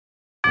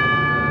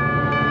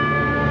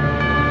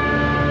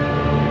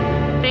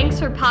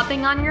Thanks for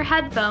popping on your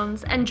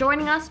headphones and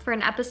joining us for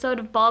an episode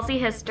of Ballsy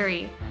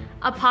History,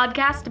 a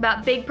podcast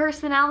about big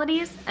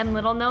personalities and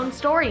little-known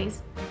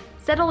stories.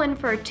 Settle in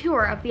for a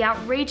tour of the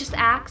outrageous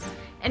acts,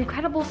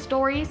 incredible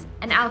stories,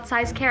 and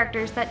outsized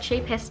characters that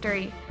shape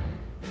history.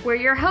 We're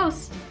your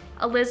hosts,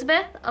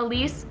 Elizabeth,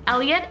 Elise,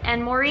 Elliot,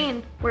 and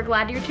Maureen. We're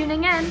glad you're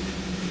tuning in.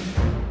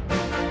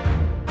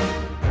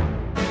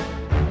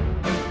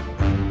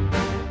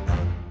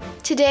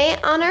 Today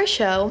on our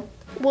show,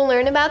 we'll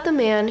learn about the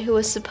man who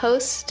was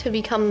supposed to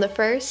become the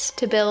first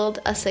to build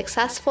a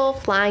successful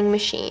flying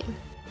machine.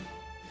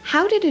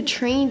 How did a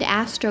trained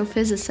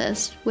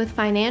astrophysicist with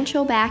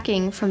financial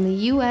backing from the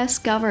U.S.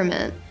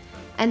 government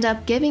end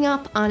up giving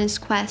up on his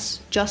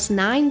quest just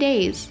 9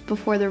 days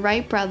before the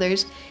Wright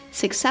brothers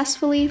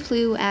successfully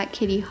flew at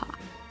Kitty Hawk?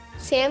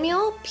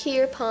 Samuel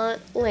Pierpont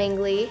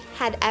Langley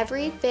had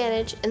every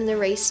advantage in the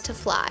race to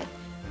fly,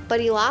 but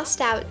he lost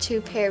out to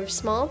a pair of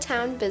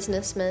small-town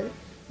businessmen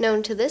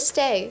known to this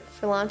day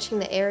for launching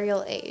the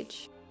aerial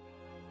age.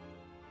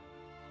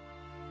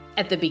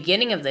 At the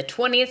beginning of the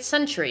 20th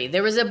century,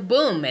 there was a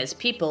boom as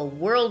people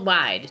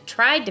worldwide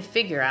tried to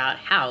figure out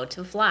how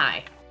to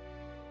fly.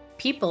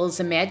 People's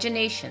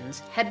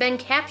imaginations had been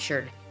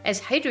captured as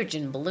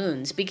hydrogen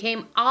balloons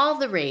became all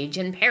the rage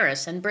in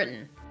Paris and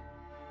Britain.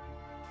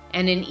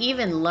 And an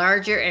even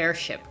larger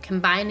airship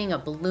combining a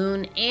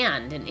balloon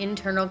and an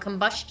internal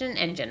combustion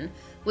engine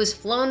was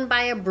flown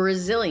by a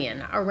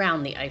Brazillian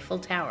around the Eiffel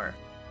Tower.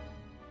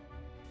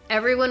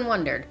 Everyone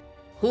wondered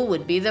who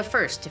would be the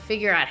first to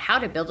figure out how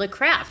to build a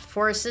craft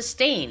for a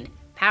sustained,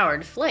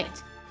 powered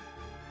flight.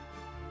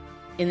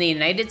 In the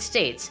United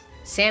States,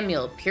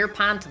 Samuel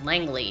Pierpont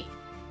Langley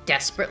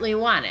desperately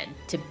wanted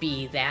to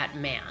be that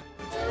man.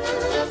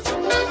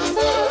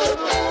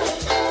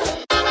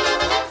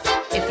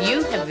 If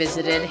you have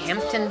visited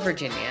Hampton,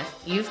 Virginia,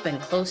 you've been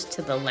close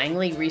to the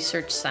Langley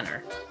Research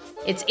Center.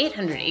 Its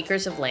 800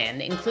 acres of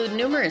land include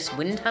numerous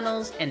wind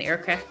tunnels and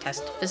aircraft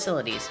test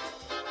facilities.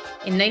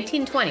 In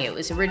 1920, it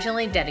was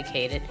originally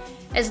dedicated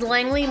as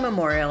Langley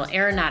Memorial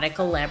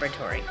Aeronautical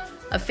Laboratory,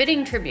 a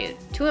fitting tribute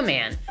to a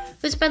man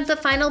who spent the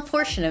final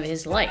portion of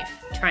his life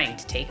trying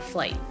to take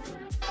flight.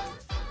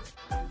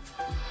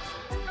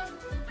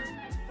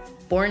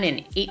 Born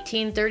in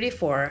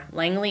 1834,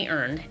 Langley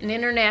earned an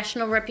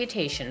international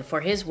reputation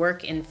for his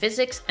work in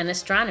physics and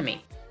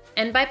astronomy,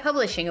 and by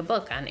publishing a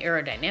book on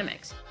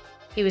aerodynamics.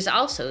 He was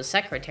also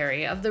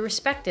secretary of the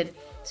respected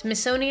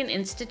Smithsonian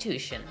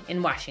Institution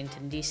in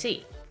Washington,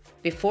 D.C.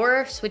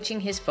 Before switching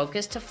his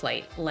focus to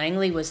flight,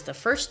 Langley was the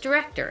first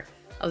director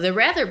of the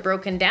rather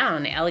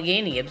broken-down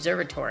Allegheny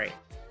Observatory,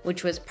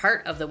 which was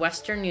part of the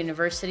Western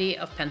University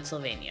of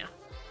Pennsylvania.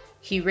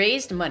 He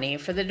raised money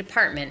for the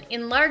department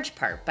in large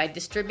part by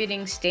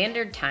distributing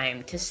standard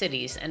time to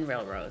cities and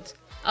railroads.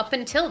 Up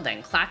until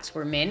then, clocks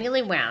were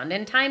manually wound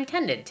and time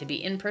tended to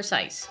be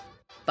imprecise.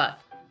 But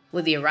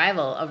with the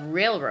arrival of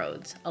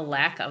railroads, a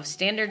lack of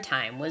standard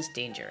time was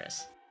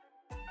dangerous.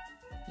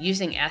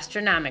 Using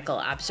astronomical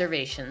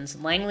observations,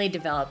 Langley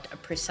developed a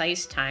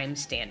precise time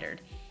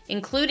standard,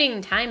 including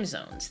time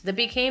zones that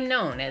became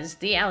known as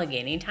the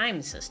Allegheny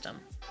Time System.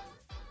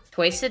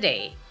 Twice a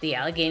day, the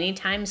Allegheny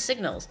Time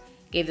signals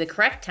gave the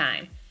correct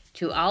time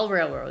to all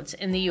railroads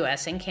in the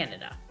U.S. and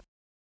Canada.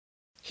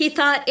 He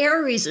thought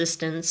air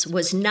resistance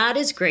was not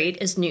as great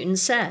as Newton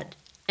said,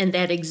 and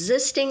that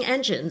existing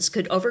engines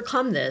could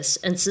overcome this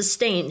and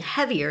sustain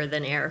heavier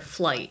than air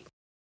flight.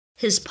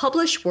 His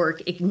published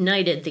work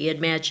ignited the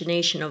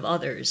imagination of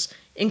others,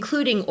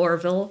 including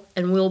Orville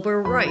and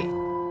Wilbur Wright.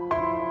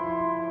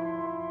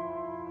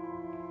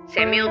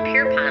 Samuel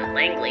Pierpont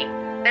Langley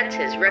bets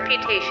his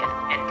reputation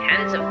and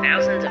tens of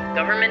thousands of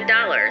government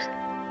dollars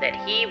that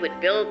he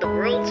would build the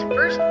world's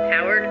first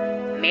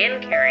powered,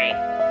 man-carrying,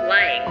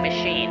 flying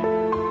machine.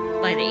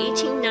 By the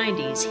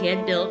 1890s, he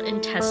had built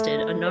and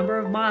tested a number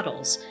of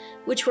models,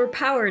 which were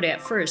powered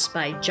at first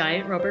by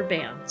giant rubber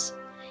bands.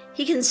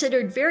 He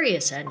considered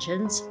various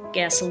engines: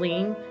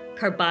 gasoline,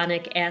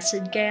 carbonic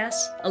acid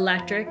gas,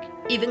 electric,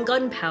 even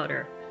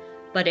gunpowder.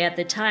 But at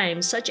the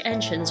time, such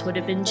engines would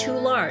have been too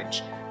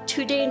large,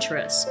 too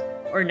dangerous,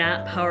 or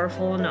not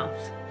powerful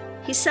enough.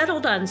 He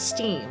settled on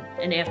steam,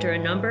 and after a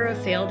number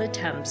of failed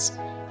attempts,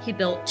 he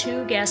built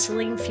 2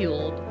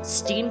 gasoline-fueled,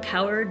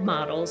 steam-powered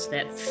models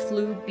that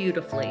flew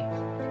beautifully.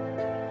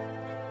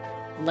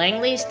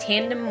 Langley's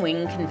tandem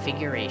wing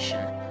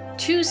configuration.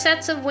 2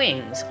 sets of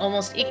wings,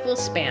 almost equal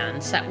span,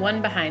 set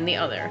one behind the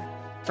other,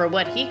 for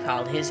what he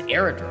called his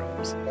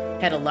aerodromes,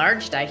 had a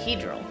large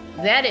dihedral.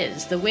 That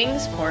is, the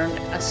wings formed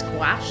a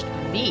squashed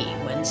V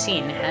when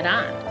seen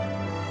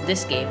head-on.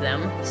 This gave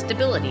them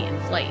stability in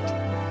flight.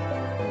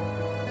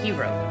 He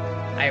wrote,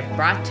 "I have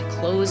brought to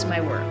close my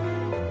work,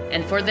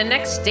 and for the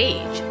next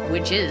stage,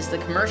 which is the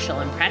commercial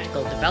and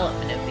practical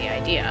development of the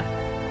idea,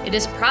 it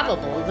is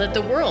probable that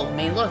the world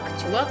may look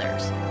to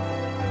others."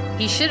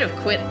 He should have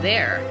quit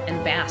there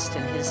and basked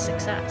in his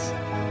success.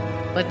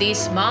 But these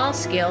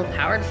small-scale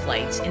powered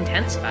flights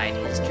intensified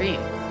his dream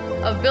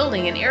of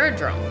building an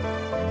aerodrome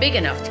big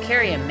enough to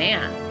carry a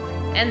man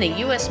and the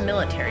U.S.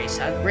 military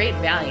saw great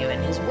value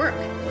in his work,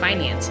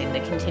 financing the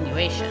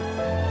continuation.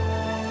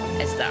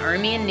 As the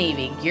Army and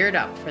Navy geared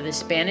up for the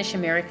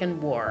Spanish-American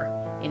War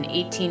in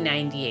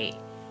 1898,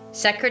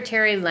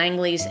 Secretary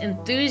Langley's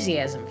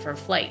enthusiasm for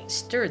flight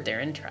stirred their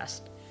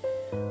interest.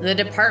 The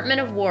Department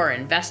of War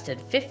invested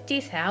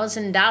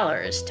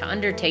 $50,000 to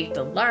undertake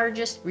the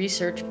largest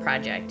research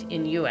project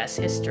in U.S.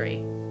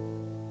 history.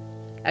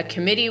 A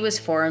committee was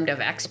formed of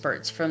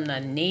experts from the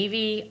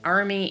Navy,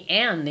 Army,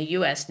 and the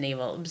U.S.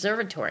 Naval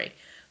Observatory,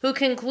 who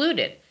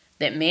concluded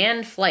that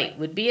manned flight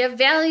would be a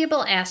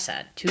valuable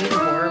asset to the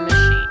war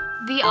machine.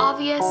 The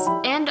obvious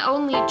and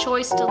only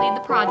choice to lead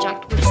the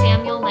project was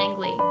Samuel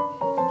Langley.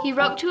 He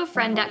wrote to a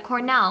friend at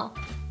Cornell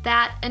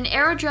that an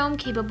aerodrome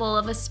capable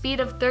of a speed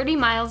of 30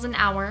 miles an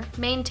hour,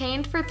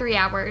 maintained for 3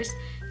 hours,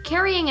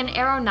 carrying an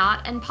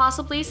aeronaut and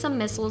possibly some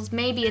missiles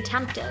may be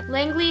attempted.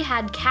 Langley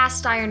had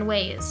cast iron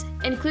ways,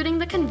 including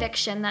the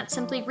conviction that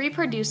simply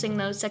reproducing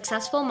those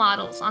successful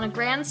models on a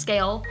grand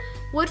scale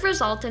would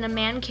result in a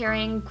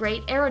man-carrying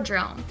great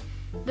aerodrome.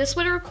 This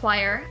would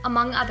require,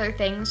 among other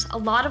things, a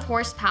lot of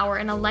horsepower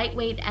and a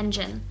lightweight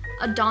engine,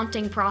 a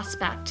daunting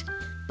prospect.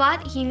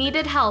 But he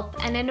needed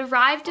help, and it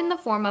arrived in the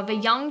form of a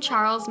young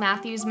Charles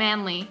Matthews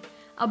Manley,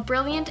 a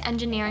brilliant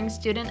engineering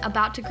student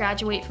about to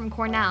graduate from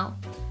Cornell.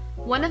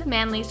 One of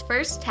Manley's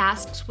first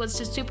tasks was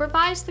to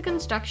supervise the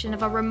construction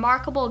of a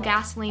remarkable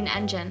gasoline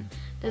engine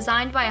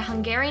designed by a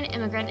Hungarian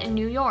immigrant in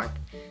New York,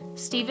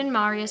 Stephen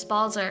Marius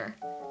Balzer.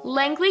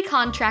 Langley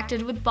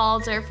contracted with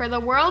Balzer for the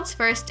world's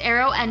first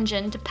aero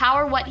engine to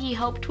power what he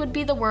hoped would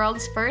be the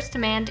world's first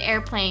manned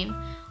airplane,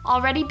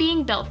 already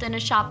being built in a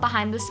shop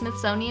behind the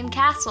Smithsonian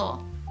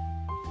Castle.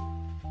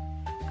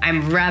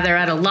 I'm rather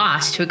at a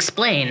loss to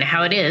explain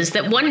how it is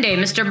that one day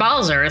Mr.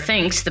 Balzer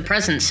thinks the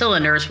present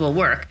cylinders will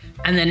work,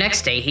 and the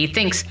next day he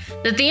thinks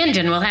that the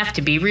engine will have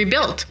to be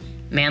rebuilt,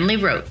 Manley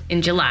wrote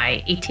in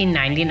July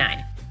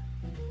 1899.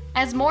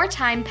 As more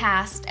time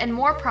passed and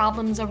more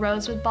problems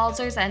arose with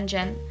Balzer's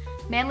engine,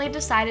 Manley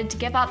decided to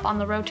give up on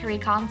the rotary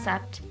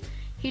concept.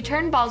 He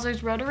turned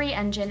Balzer's rotary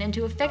engine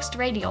into a fixed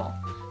radial,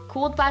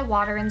 cooled by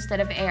water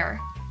instead of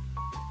air.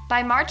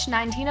 By March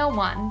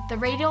 1901, the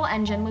radial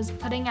engine was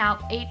putting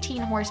out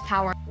 18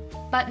 horsepower,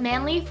 but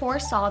Manley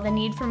foresaw the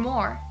need for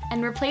more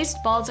and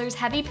replaced Balzer's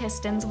heavy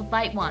pistons with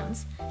light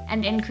ones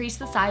and increased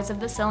the size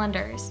of the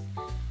cylinders.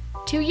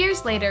 2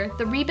 years later,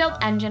 the rebuilt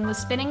engine was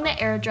spinning the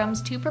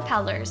aerodrome's 2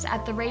 propellers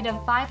at the rate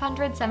of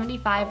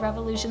 575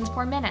 revolutions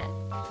per minute.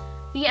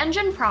 The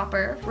engine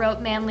proper,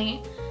 wrote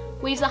Manley,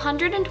 weighs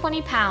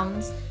 120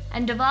 pounds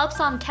and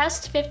develops on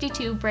test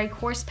 52 brake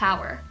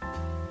horsepower.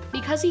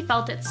 Because he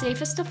felt it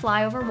safest to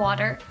fly over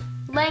water,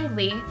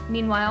 Langley,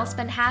 meanwhile,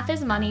 spent half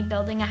his money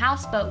building a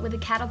houseboat with a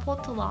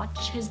catapult to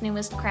launch his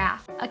newest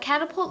craft. A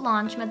catapult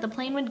launch meant the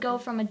plane would go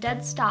from a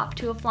dead stop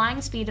to a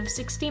flying speed of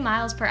 60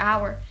 miles per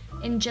hour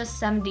in just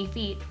 70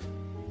 feet.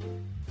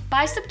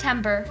 By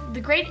September,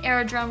 the great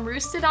aerodrome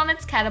roosted on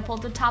its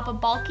catapult atop a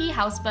bulky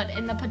houseboat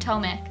in the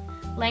Potomac.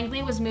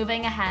 Langley was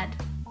moving ahead.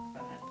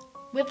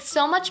 With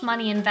so much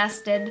money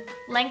invested,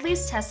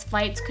 Langley's test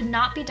flights could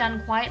not be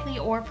done quietly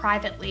or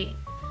privately.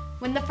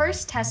 When the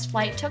first test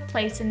flight took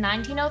place in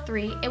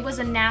 1903, it was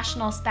a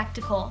national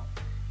spectacle.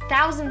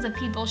 Thousands of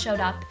people showed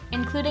up,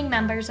 including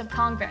members of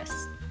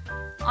Congress.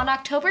 On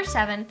October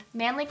 7th,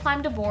 Manley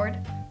climbed aboard,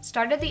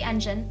 started the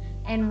engine,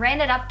 and ran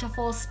it up to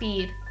full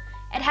speed.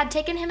 It had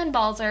taken him and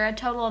Balzer a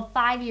total of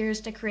 5 years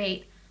to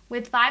create,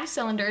 with 5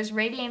 cylinders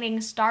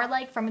radiating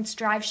star-like from its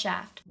drive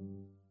shaft.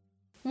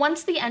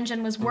 Once the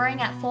engine was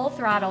whirring at full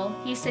throttle,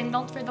 he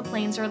signaled for the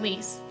plane's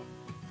release.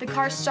 The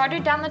car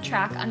started down the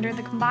track under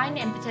the combined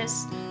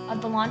impetus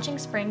of the launching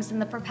springs and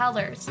the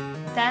propellers.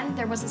 Then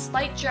there was a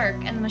slight jerk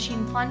and the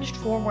machine plunged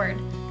forward.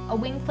 A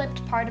wing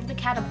clipped part of the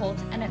catapult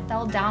and it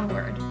fell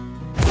downward.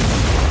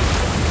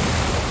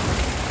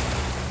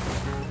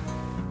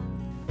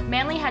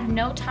 Manley had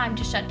no time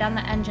to shut down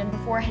the engine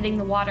before hitting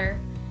the water.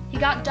 He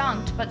got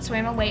dunked but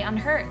swam away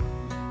unhurt.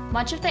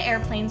 Much of the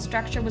airplane's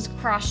structure was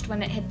crushed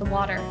when it hit the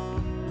water.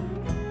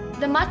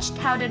 The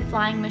much-touted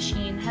flying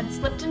machine had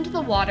slipped into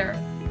the water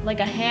like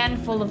a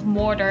handful of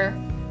mortar,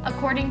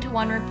 according to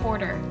one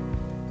reporter.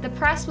 The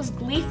press was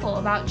gleeful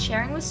about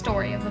sharing the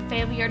story of a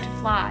failure to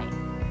fly.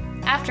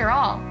 After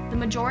all, the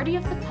majority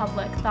of the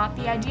public thought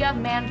the idea of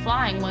manned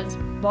flying was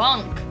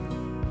bunk.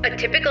 A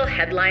typical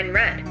headline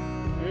read,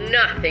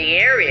 "Nothing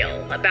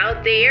aerial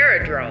about the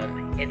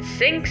aerodrome. It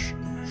sinks,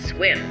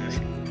 swims,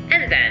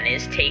 and then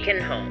is taken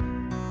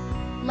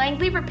home."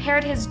 Langley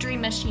repaired his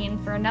dream machine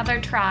for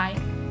another try.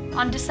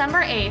 On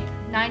December 8,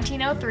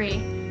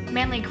 1903,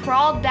 Manley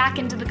crawled back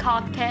into the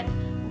cockpit,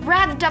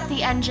 revved up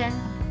the engine,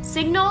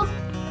 signaled,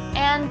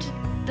 and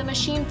the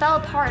machine fell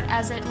apart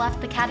as it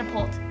left the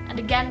catapult and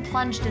again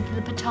plunged into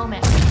the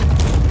Potomac.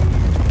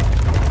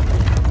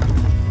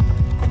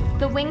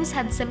 The wings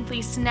had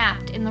simply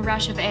snapped in the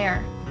rush of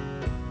air.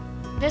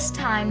 This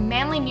time,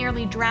 Manley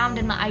nearly drowned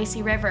in the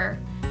icy river,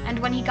 and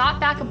when he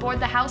got back aboard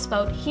the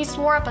houseboat, he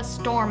swore up a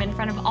storm in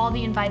front of all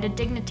the invited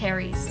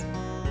dignitaries.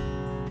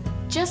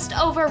 Just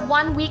over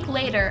 1 week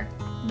later,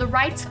 the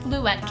Wrights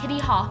flew at Kitty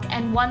Hawk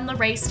and won the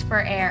race for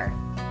air.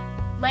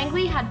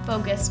 Langley had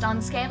focused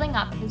on scaling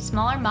up his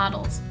smaller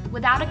models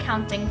without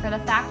accounting for the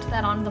fact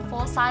that on the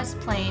full-size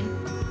plane,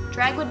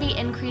 drag would be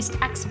increased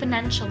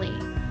exponentially.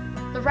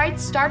 The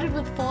Wrights started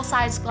with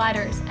full-size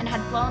gliders and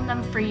had flown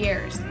them for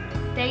years.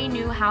 They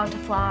knew how to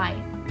fly.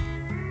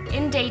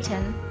 In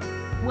Dayton,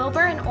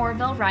 Wilbur and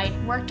Orville Wright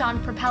worked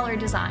on propeller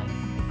design,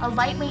 a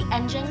lightweight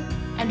engine,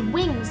 and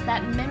wings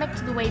that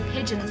mimicked the way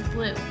pigeons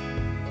flew.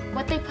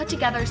 What they put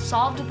together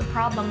solved the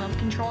problem of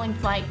controlling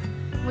flight,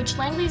 which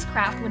Langley's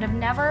craft would have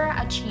never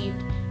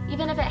achieved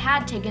even if it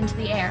had taken to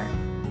the air.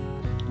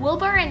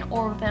 Wilbur and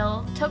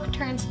Orville took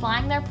turns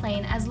flying their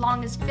plane as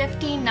long as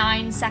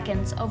 59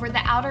 seconds over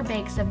the Outer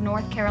Banks of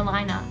North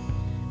Carolina.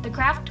 The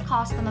craft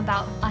cost them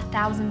about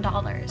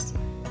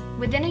 $1,000.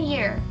 Within a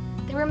year,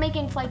 they were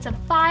making flights of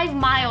 5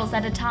 miles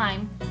at a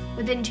time.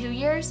 Within 2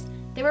 years,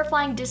 they were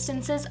flying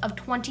distances of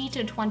 20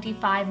 to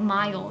 25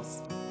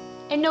 miles.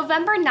 In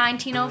November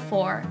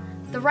 1904,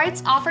 the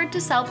Wrights offered to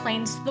sell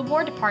planes to the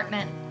War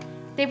Department.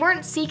 They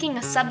weren't seeking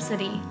a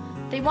subsidy.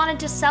 They wanted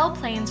to sell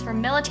planes for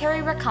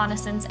military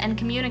reconnaissance and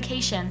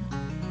communication.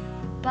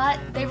 But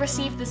they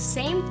received the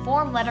same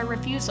form letter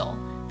refusal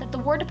that the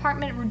War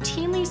Department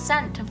routinely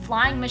sent to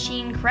flying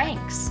machine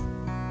cranks.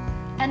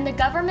 And the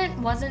government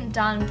wasn't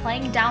done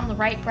playing down the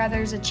Wright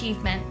brothers'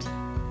 achievement.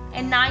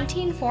 In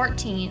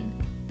 1914,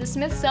 the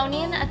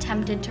Smithsonian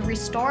attempted to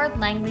restore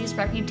Langley's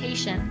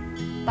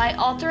reputation by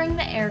altering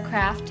the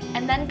aircraft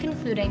and then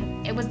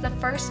concluding it was the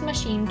first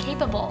machine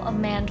capable of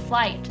manned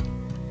flight.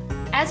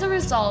 As a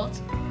result,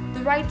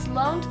 the Wrights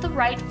loaned the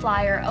Wright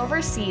Flyer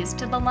overseas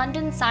to the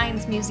London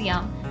Science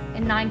Museum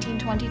in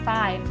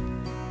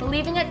 1925,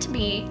 believing it to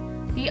be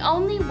the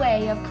only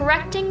way of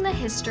correcting the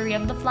history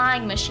of the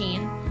flying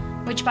machine,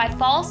 which by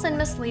false and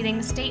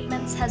misleading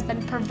statements has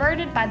been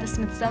perverted by the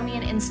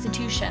Smithsonian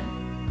Institution.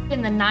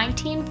 In the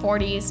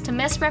 1940s, to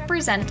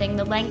misrepresenting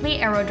the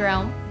Langley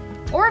Aerodrome,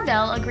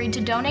 Orville agreed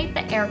to donate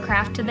the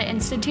aircraft to the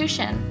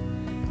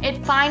institution.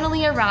 It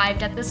finally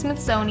arrived at the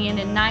Smithsonian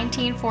in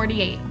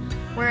 1948,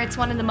 where it's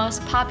one of the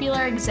most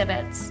popular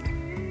exhibits.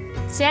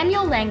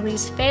 Samuel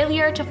Langley's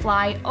failure to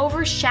fly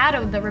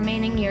overshadowed the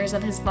remaining years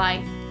of his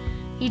life.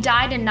 He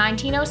died in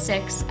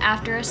 1906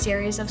 after a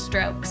series of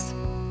strokes.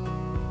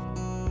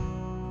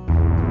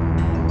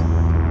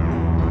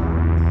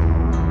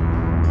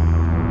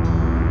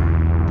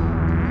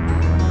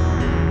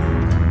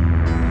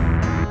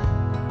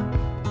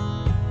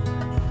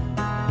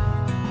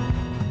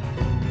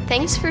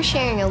 Thanks for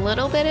sharing a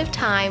little bit of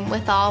time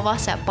with all of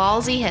us at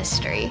Ballsy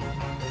History.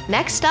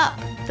 Next up,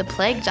 the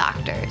plague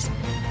doctors.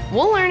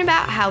 We'll learn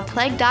about how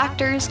plague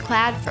doctors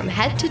clad from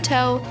head to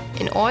toe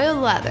in oiled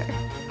leather,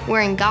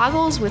 wearing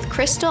goggles with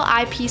crystal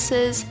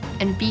eyepieces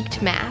and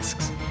beaked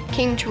masks,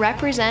 came to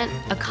represent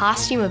a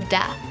costume of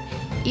death,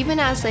 even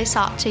as they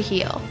sought to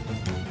heal.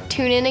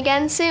 Tune in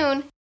again soon.